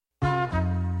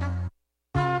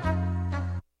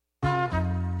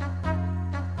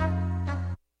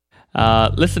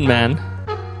Listen, man.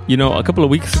 You know, a couple of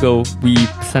weeks ago, we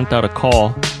sent out a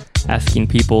call asking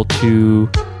people to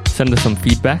send us some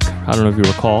feedback. I don't know if you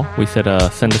recall. We said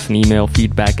send us an email,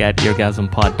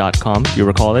 feedback@eargasmpod.com. You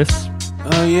recall this?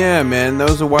 Oh, yeah, man. That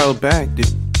was a while back.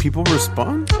 Did people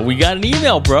respond? We got an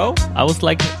email, bro. I was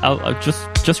like,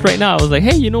 just right now, I was like,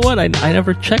 hey, you know what? I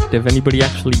never checked if anybody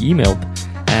actually emailed.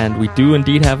 And we do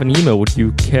indeed have an email. Would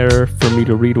you care for me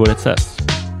to read what it says?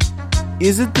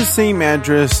 Is it the same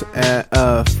address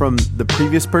from the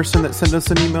previous person that sent us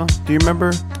an email? Do you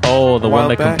remember? Oh, the one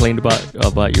that complained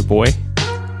about your boy?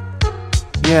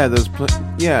 Yeah,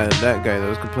 that guy that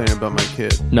was complaining about my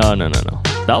kid. No.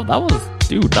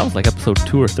 That was like episode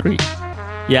 2 or 3.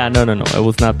 Yeah, no. It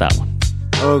was not that one.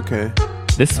 Okay.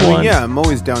 This one. Yeah, I'm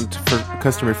always down for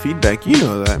customer feedback. You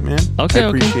know that, man. Okay. I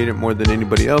appreciate it more than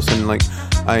anybody else, and like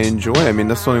I enjoy. I mean,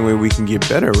 that's the only way we can get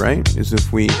better, right? Is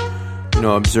if we,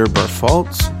 observe our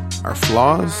faults, our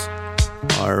flaws,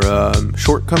 our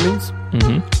shortcomings,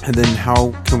 and then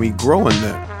how can we grow in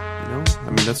that? I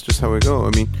mean, that's just how we go.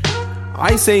 I mean,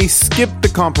 I say skip the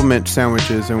compliment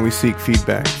sandwiches and we seek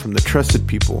feedback from the trusted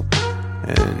people,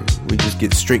 and we just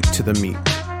get straight to the meat.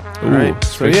 Ooh, right?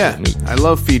 So yeah, meat. I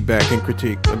love feedback and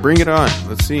critique. Bring it on.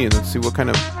 Let's see what kind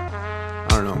of,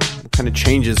 what kind of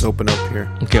changes open up here.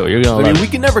 Okay, well, you're gonna. We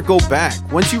can never go back.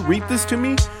 Once you read this to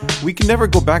me, we can never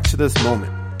go back to this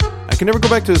moment. I can never go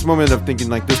back to this moment of thinking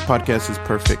like this podcast is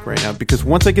perfect right now, because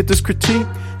once I get this critique,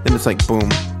 then it's like boom.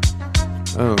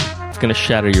 Oh, it's gonna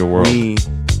shatter your world.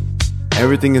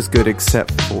 Everything is good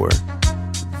except for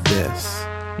this.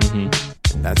 And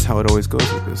that's how it always goes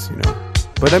with this,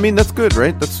 But I mean, that's good,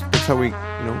 right? That's how we,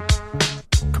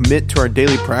 commit to our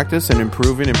daily practice and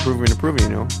improving.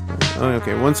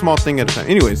 Okay, one small thing at a time.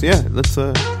 Anyways, yeah, let's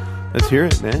hear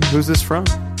it, man. Who's this from?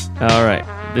 All right,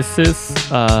 this is.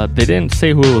 They didn't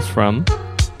say who it was from.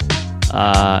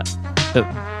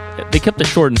 They kept it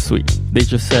short and sweet. They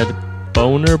just said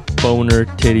boner,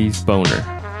 titties, boner,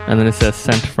 and then it says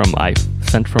sent from my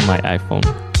iPhone.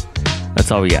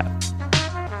 That's all we got.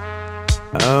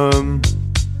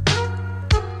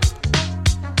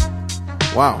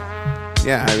 Wow.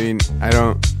 Yeah, I mean, I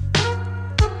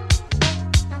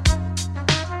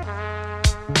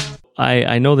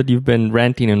know that you've been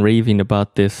ranting and raving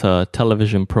about this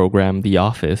television program, The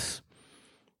Office.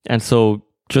 And so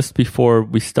just before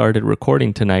we started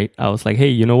recording tonight, I was like, hey,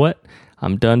 you know what?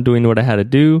 I'm done doing what I had to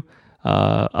do.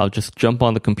 I'll just jump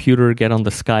on the computer, get on the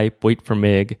Skype, wait for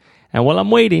Mig. And while I'm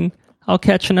waiting, I'll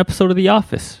catch an episode of The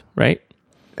Office, right?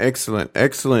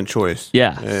 Excellent choice.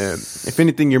 Yeah. If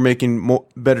anything, you're making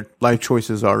better life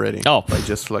choices already. Oh, by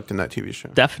just selecting that TV show.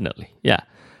 Definitely, yeah.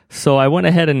 So I went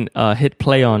ahead and hit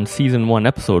play on season 1,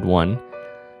 episode 1,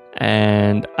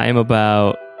 and I'm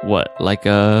about where's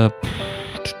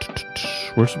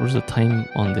the time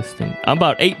on this thing? I'm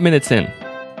about 8 minutes in,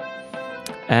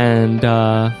 and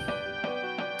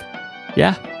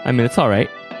yeah, I mean, it's all right.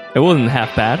 It wasn't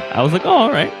half bad. I was like, oh,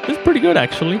 all right, it's pretty good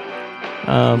actually.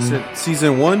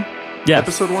 Season 1? Yeah,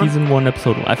 episode 1? Season 1,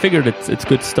 episode 1. I figured it's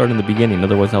good to start in the beginning,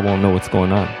 otherwise I won't know what's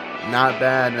going on. Not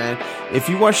bad, man. If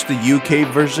you watch the UK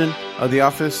version of The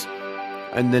Office,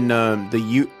 and then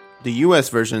the US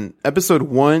version, episode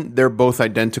 1, they're both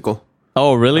identical.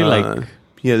 Oh, really?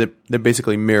 Yeah, they're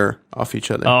basically mirror off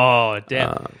each other. Oh,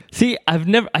 damn. See,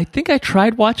 I think I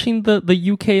tried watching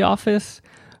the UK Office,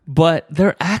 but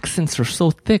their accents are so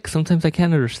thick, sometimes I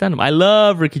can't understand them. I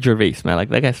love Ricky Gervais, man. Like,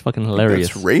 that guy's fucking hilarious.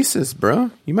 That's racist,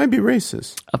 bro. You might be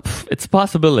racist. It's a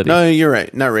possibility. No, you're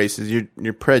right. Not racist.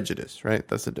 You're prejudiced, right?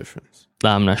 That's the difference.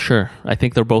 I'm not sure. I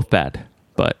think they're both bad,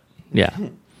 but yeah.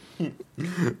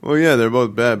 Well, yeah, they're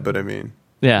both bad, but I mean,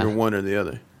 yeah, you're one or the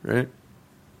other, right?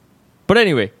 But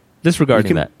anyway,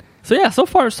 disregarding that. So yeah, so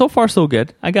far so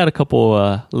good. I got a couple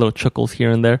little chuckles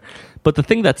here and there, but the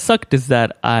thing that sucked is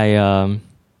that I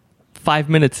 5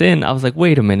 minutes in, I was like,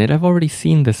 wait a minute, I've already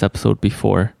seen this episode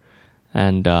before.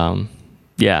 And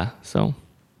yeah, so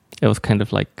it was kind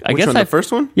of like, the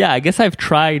first one? Yeah, I guess I've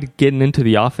tried getting into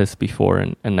The Office before,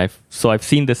 and I've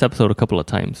seen this episode a couple of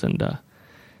times, and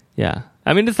yeah.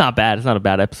 I mean, it's not bad. It's not a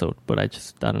bad episode, but I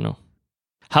don't know.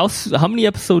 How many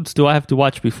episodes do I have to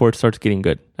watch before it starts getting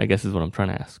good? I guess is what I'm trying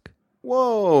to ask.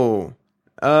 Whoa.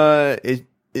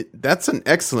 That's an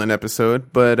excellent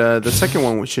episode, but the second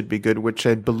one should be good, which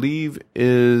I believe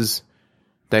is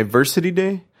Diversity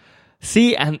Day.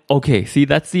 See,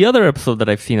 that's the other episode that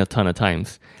I've seen a ton of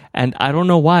times. And I don't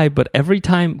know why, but every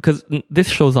time, because this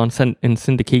show's in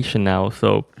syndication now,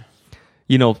 so,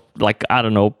 like, I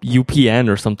don't know, UPN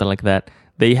or something like that,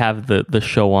 they have the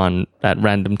show on at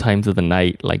random times of the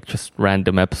night, like just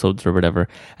random episodes or whatever.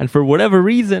 And for whatever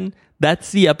reason,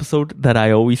 that's the episode that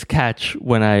I always catch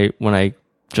when I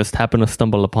just happen to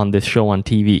stumble upon this show on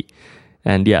TV.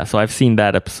 And yeah, so I've seen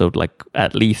that episode like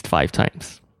at least 5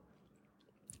 times.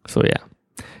 So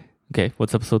yeah. Okay,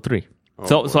 what's episode 3?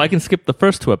 So I can skip the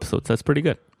first 2 episodes. That's pretty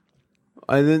good.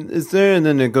 And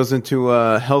then it goes into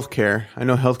healthcare. I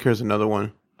know healthcare is another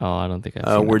one. Oh, I don't think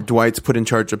I've seen where that. Dwight's put in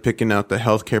charge of picking out the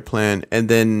healthcare plan, and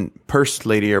then Purse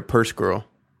Lady or Purse Girl.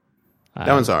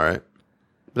 That one's all right.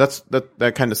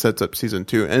 That kind of sets up season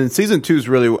 2. And season 2 is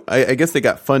really, I guess they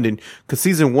got funding because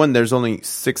season 1 there's only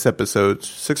 6 episodes,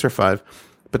 6 or 5,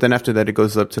 but then after that it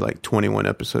goes up to like 21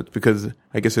 episodes because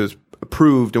I guess it was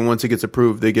approved, and once it gets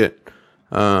approved, they get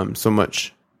so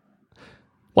much.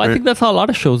 Well, I think that's how a lot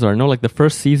of shows are. No, like the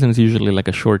first season is usually like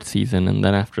a short season, and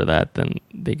then after that, then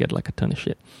they get like a ton of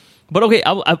shit. But okay,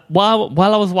 while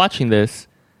I was watching this,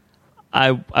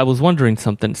 I was wondering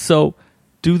something. So,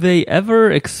 do they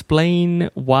ever explain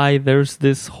why there's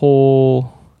this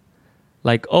whole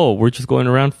like, oh, we're just going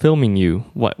around filming you?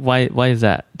 Why is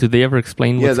that? Do they ever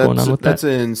explain what's going on with that? That's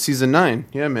in season 9.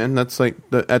 Yeah, man, that's like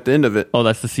at the end of it. Oh,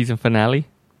 that's the season finale?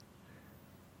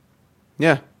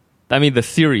 Yeah. I mean, the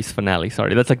series finale,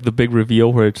 sorry. That's like the big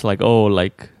reveal where it's like, oh,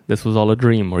 like, this was all a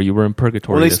dream, or you were in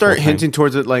purgatory. Well, they start hinting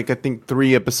towards it, like, I think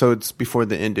 3 episodes before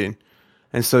the ending.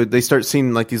 And so they start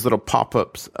seeing, like, these little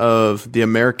pop-ups of the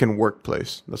American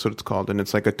workplace. That's what it's called. And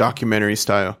it's like a documentary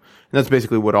style. And that's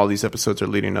basically what all these episodes are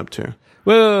leading up to.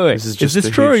 Wait. Is this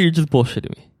true, or you're just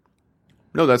bullshitting me?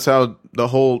 No, that's how the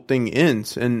whole thing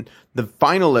ends. And the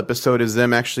final episode is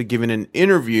them actually giving an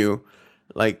interview,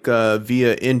 like,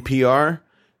 via NPR.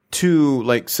 To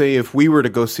like say if we were to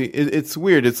go see it's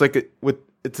weird. It's like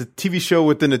it's a TV show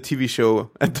within a TV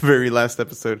show at the very last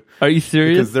episode. Are you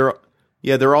serious? Because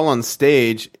they're all on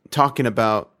stage talking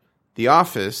about The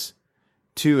Office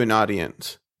to an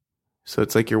audience. So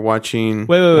it's like you're watching.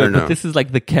 Wait. But this is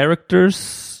like the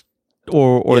characters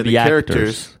or the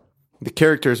actors. The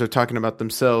characters are talking about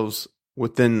themselves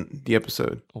within the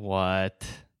episode. What?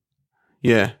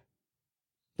 Yeah,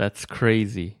 that's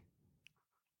crazy.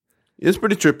 It's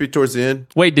pretty trippy towards the end.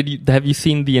 Wait, have you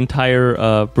seen the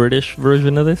entire British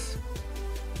version of this?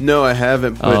 No, I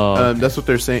haven't. But that's what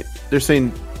they're saying. They're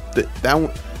saying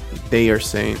they are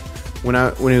saying when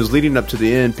it was leading up to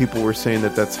the end, people were saying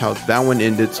that's how that one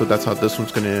ended. So that's how this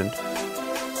one's going to end.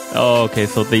 Oh, okay.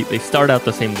 So they start out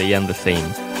the same, they end the same.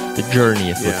 The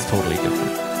journey is what's totally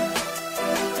different.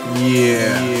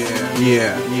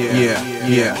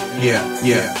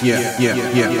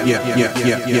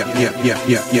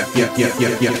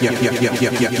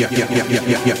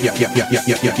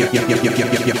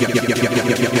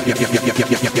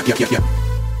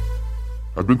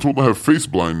 I've been told I have face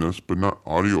blindness, but not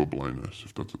audio blindness,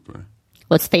 if that's a thing.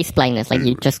 What's face blindness? Like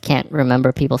you just can't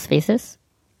remember people's faces?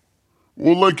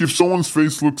 Well, like if someone's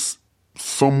face looks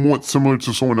somewhat similar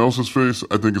to someone else's face,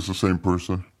 I think it's the same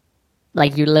person.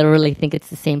 Like you literally think it's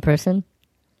the same person?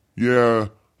 Yeah.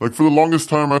 Like for the longest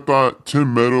time, I thought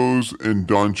Tim Meadows and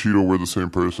Don Cheadle were the same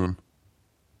person.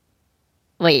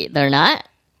 Wait, they're not?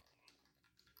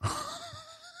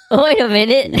 Wait a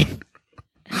minute.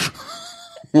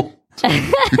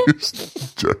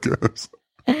 Jackass.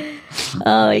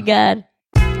 Oh my god.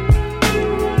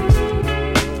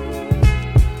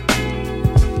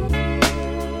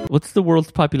 What's the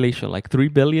world's population? Like 3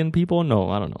 billion people? No,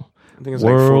 I don't know. I think it's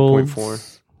like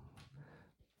 4.4.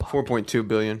 4.2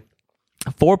 billion.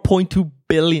 4.2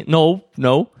 billion.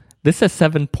 No. This says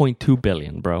 7.2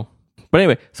 billion, bro. But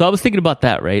anyway, so I was thinking about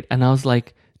that, right? And I was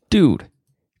like, dude,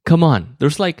 come on.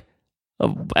 There's like,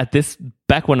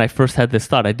 back when I first had this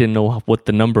thought, I didn't know what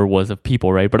the number was of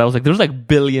people, right? But I was like, there's like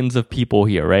billions of people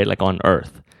here, right? Like on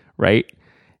Earth, right?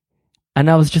 And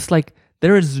I was just like,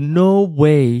 there is no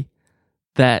way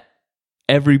that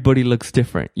everybody looks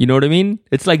different. You know what I mean?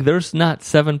 It's like there's not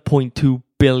 7.2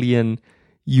 billion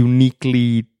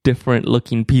uniquely different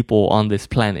looking people on this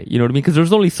planet. You know what I mean? Because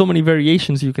there's only so many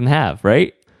variations you can have,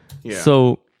 right? Yeah.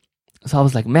 So I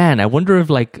was like, man, I wonder if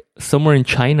like somewhere in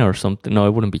China or something. No,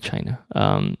 it wouldn't be China.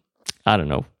 I don't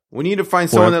know. We need to find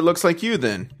someone that looks like you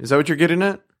then. Is that what you're getting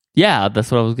at? Yeah,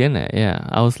 that's what I was getting at. Yeah.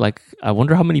 I was like, I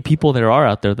wonder how many people there are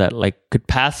out there that like could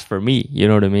pass for me. You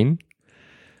know what I mean?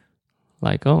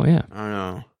 Like, oh yeah. I don't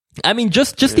know. I mean,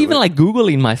 just even like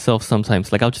Googling myself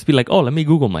sometimes. Like I'll just be like, oh, let me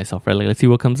Google myself, right? Like, let's see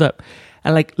what comes up.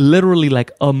 And like literally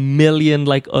like a million,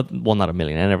 well, not a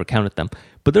million. I never counted them.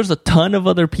 But there's a ton of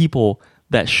other people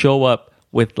that show up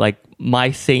with like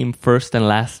my same first and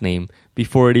last name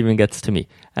before it even gets to me.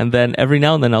 And then every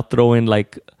now and then I'll throw in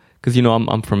like because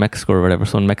I'm from Mexico or whatever.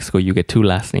 So in Mexico, you get 2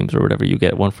 last names or whatever. You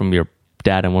get one from your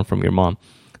dad and one from your mom.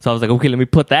 So I was like, okay, let me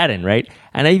put that in, right?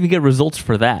 And I even get results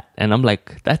for that. And I'm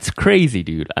like, that's crazy,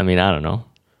 dude. I mean, I don't know.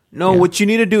 No, what you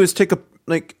need to do is take a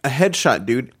headshot,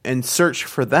 dude, and search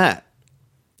for that.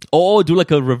 Oh, do like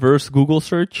a reverse Google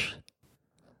search?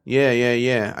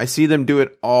 Yeah. I see them do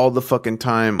it all the fucking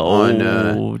time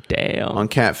damn. on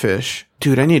Catfish.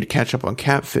 Dude, I need to catch up on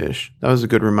Catfish. That was a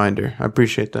good reminder. I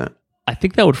appreciate that. I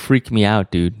think that would freak me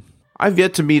out, dude. I've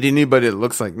yet to meet anybody that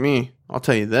looks like me. I'll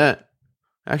tell you that.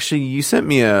 Actually, you sent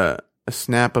me a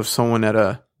snap of someone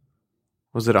at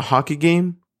was it a hockey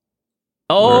game?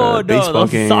 Oh, no, baseball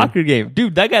the game. soccer game.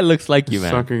 Dude, that guy looks like you,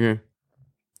 man. Soccer game.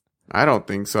 I don't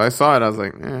think so. I saw it. I was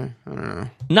like, I don't know.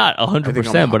 Not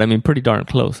 100%, but I mean, pretty darn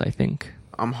close, I think.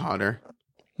 I'm hotter.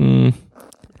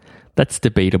 That's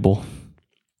debatable.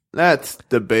 That's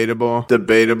debatable.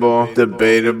 Debatable.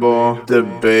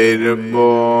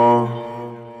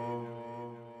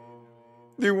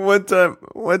 Dude, one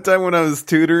time when I was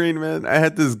tutoring, man, I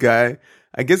had this guy.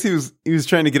 I guess he was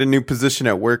trying to get a new position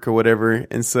at work or whatever.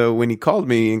 And so when he called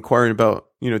me inquiring about,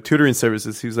 tutoring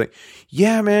services, he was like,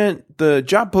 yeah, man, the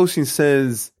job posting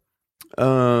says,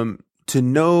 to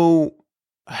know,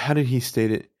 how did he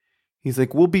state it? He's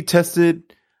like, we'll be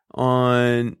tested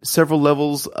on several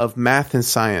levels of math and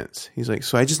science. He's like,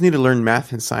 so I just need to learn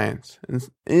math and science. And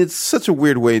it's such a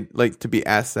weird way, to be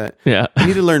asked that. Yeah. I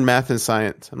need to learn math and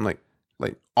science. I'm like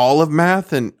all of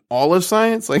math and all of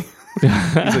science? Like, he's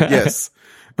like, yes.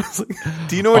 I was like,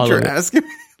 do you know what you're asking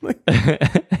me?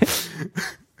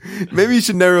 Maybe you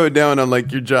should narrow it down on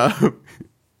your job.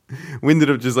 We ended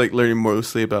up just learning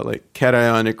mostly about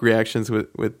cationic reactions with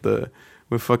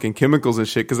fucking chemicals and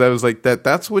shit. Cause I was like,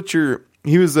 that's what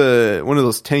he was one of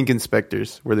those tank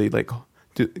inspectors where they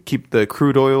to keep the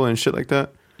crude oil and shit like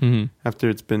that. Mm-hmm. After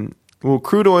it's been,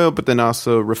 crude oil, but then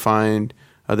also refined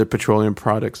other petroleum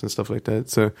products and stuff like that.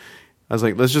 So I was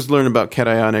like, let's just learn about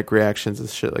cationic reactions and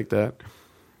shit like that.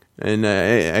 And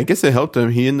I guess it helped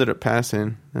him. He ended up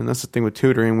passing. And that's the thing with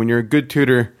tutoring. When you're a good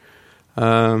tutor,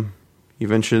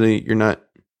 eventually you're not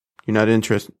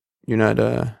interested. You're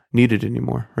not needed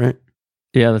anymore, right?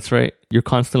 Yeah, that's right. You're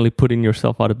constantly putting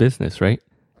yourself out of business, right?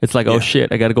 It's like, oh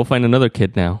shit, I got to go find another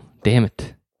kid now. Damn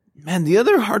it. Man, the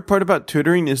other hard part about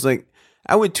tutoring is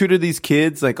I would tutor these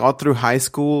kids all through high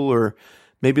school or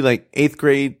maybe 8th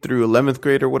grade through 11th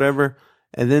grade or whatever.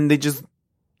 And then they just,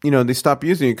 they stop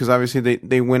using it because obviously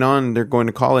they went on, they're going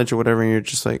to college or whatever. And you're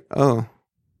just like, oh,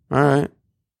 all right.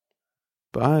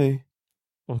 Bye.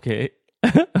 Okay.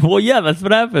 Well, yeah, that's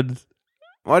what happens.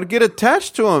 Well, I'd get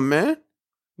attached to them, man.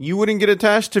 You wouldn't get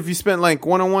attached if you spent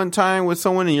one-on-one time with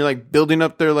someone and you're building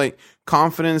up their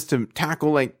confidence to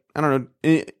tackle I don't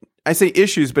know. I say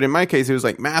issues, but in my case, it was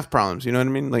math problems. You know what I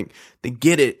mean? They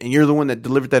get it, and you're the one that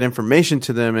delivered that information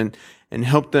to them and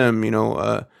help them,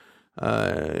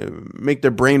 make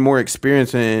their brain more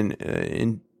experienced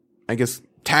in I guess,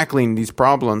 tackling these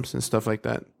problems and stuff like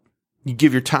that. You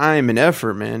give your time and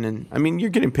effort, man. And I mean,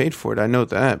 you're getting paid for it. I know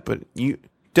that, but you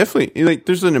definitely,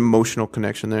 there's an emotional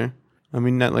connection there. I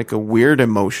mean, not a weird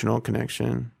emotional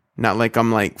connection. Not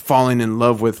I'm falling in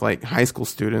love with high school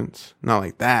students. Not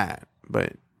like that,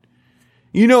 but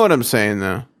you know what I'm saying,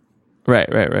 though. Right.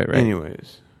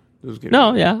 Anyways.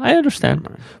 No, yeah, I understand.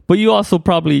 But you also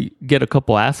probably get a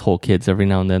couple asshole kids every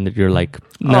now and then that you're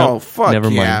no, fuck never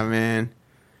mind. Yeah, man.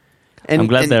 And, I'm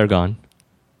glad they're gone.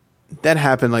 That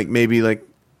happened maybe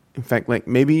in fact,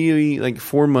 maybe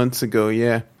 4 months ago,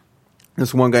 yeah.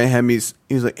 This one guy had me,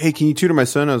 he was like, hey, can you tutor my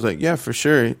son? I was like, yeah, for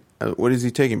sure. What is he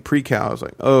taking? Pre-cal. I was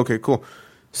like, oh, okay, cool.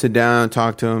 Sit down,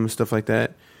 talk to him, stuff like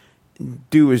that.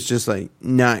 Dude was just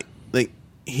not,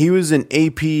 he was in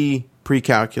AP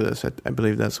pre-calculus. I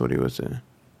believe that's what he was in,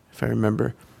 if I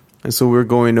remember. And so we were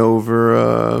going over,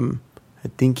 I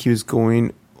think he was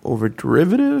going over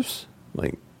derivatives.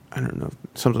 I don't know,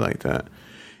 something like that.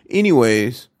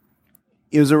 Anyways,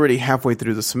 it was already halfway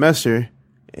through the semester.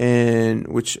 And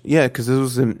because this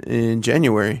was in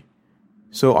January.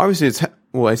 So obviously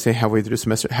I say halfway through the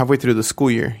semester, halfway through the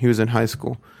school year. He was in high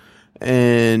school.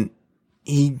 And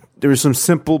there were some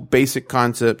simple basic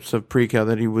concepts of pre-cal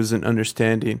that he wasn't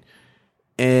understanding.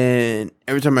 And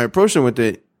every time I approached him with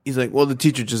it, he's like, well, the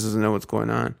teacher just doesn't know what's going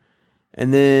on.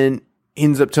 And then he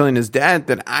ends up telling his dad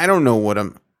that I don't know what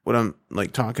I'm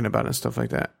talking about and stuff like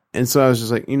that. And so I was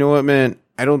just like, you know what, man,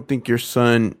 I don't think your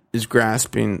son is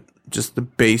grasping just the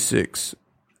basics.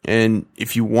 And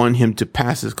if you want him to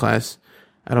pass his class,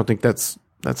 I don't think that's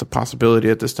a possibility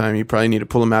at this time. You probably need to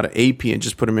pull him out of AP and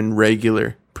just put him in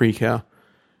regular pre-cal.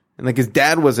 And like his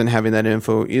dad wasn't having that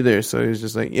info either, so he was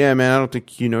just like, "Yeah, man, I don't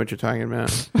think you know what you're talking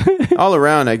about." All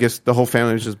around, I guess the whole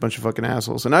family was just a bunch of fucking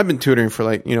assholes. And I've been tutoring for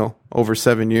like over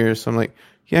 7 years, so I'm like,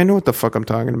 "Yeah, I know what the fuck I'm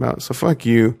talking about." So fuck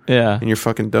you, and your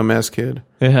fucking dumbass kid.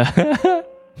 Yeah.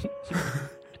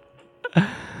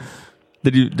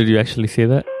 Did you actually say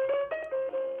that?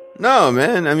 No,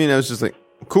 man. I mean, I was just like,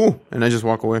 cool, and I just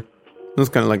walk away. That was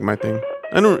kind of like my thing.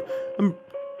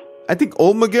 I think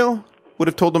old Miguel would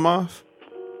have told him off.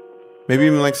 Maybe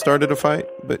even like started a fight,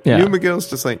 but new Miguel's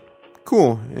just like,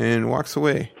 cool, and walks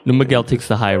away. New Miguel takes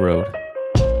the high road.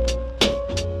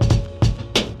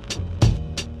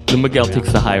 New Miguel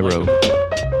takes the high road.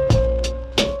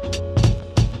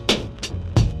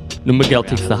 New Miguel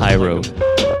takes the high road.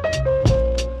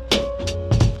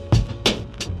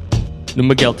 New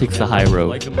Miguel takes the high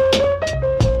road.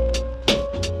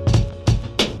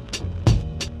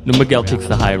 New Miguel takes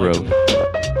the high road.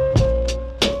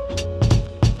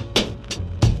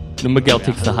 New Miguel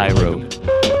takes the high road.